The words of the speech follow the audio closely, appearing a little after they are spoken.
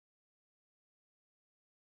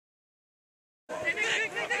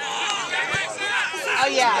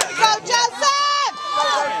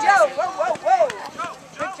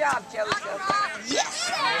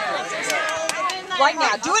Right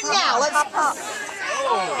now. Do it now. Let's pop.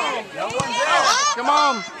 Come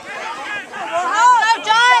on. Go,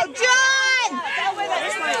 John! John!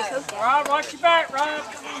 Rob, watch your back, Rob.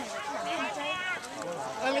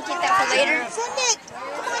 Want me to keep that for later? Send it.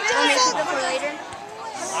 Come on, Want me to keep Joseph. that for later?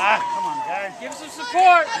 Come on, guys. Give some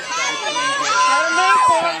support. Got a name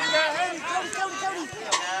for it.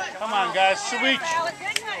 Come on, guys. Sweet.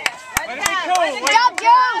 Way to be cool. Good job,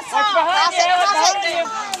 Joe! Watch behind you. Behind you.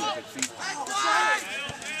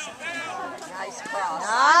 Nice cross.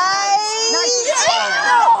 Nice.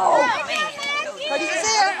 Oh. What do you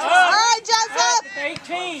see her? All right, Joseph.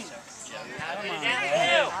 18. Put it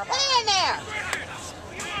in there.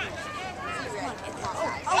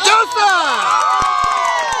 Joseph!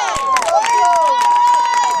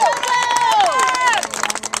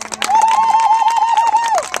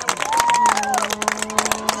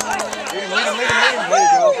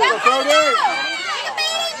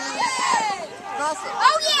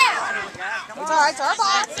 Oh, yeah! It's all right. It's our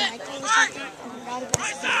ball.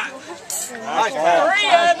 Nice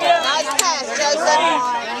Nice pass,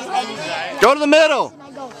 Joseph. Go to the middle.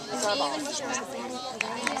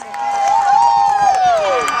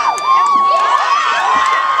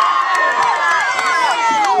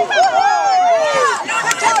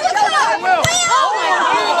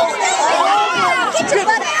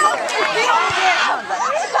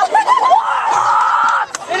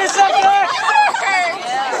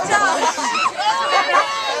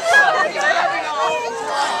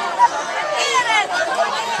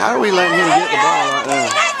 How are we letting him get the ball right now?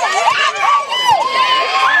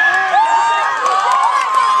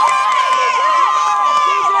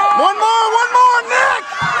 One more, Nick!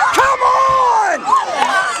 Come on!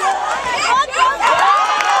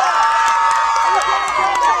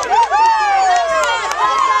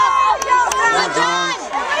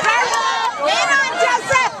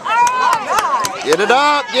 Get it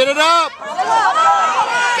up, get it up!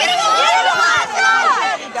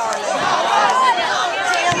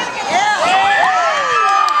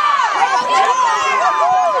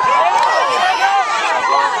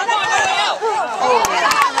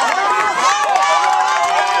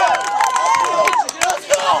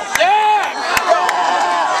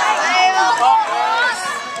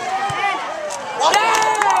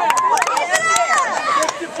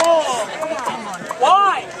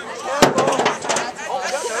 Why?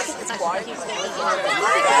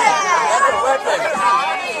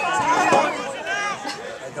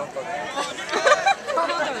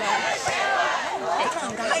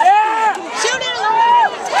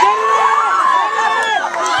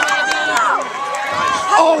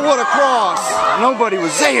 Oh, what a cross! Nobody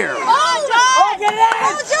was there. Oh, get it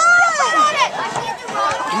out!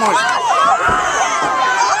 Come on.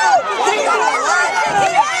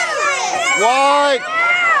 Wide.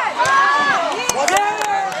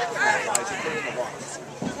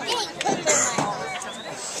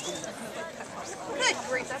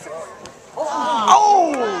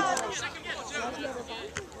 Oh!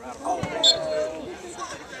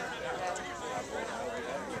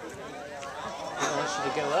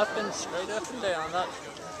 Should go up and straight up and down.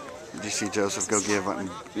 Did you see Joseph go give up?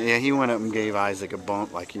 Yeah, he went up and gave Isaac a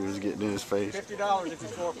bump like he was getting in his face. $50 if you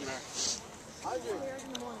score from there.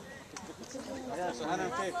 Yeah, it's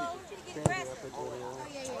 150.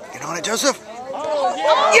 Get on it, Joseph. Oh,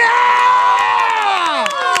 yeah! Yeah!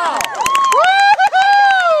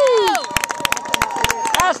 Woo-hoo!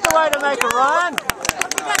 That's the way to make a run.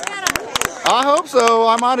 I hope so.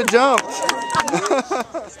 I might have jumped. Good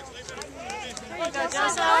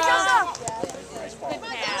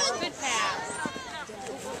pass. Good pass.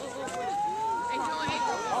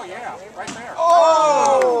 Oh, yeah. Right there.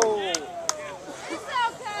 Oh!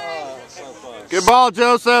 Good ball,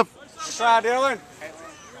 Joseph. Good try, Dylan.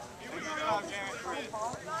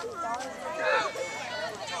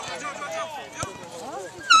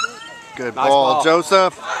 Good ball,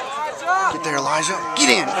 Joseph. Get there, Elijah. Get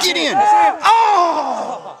in. Get in. Oh!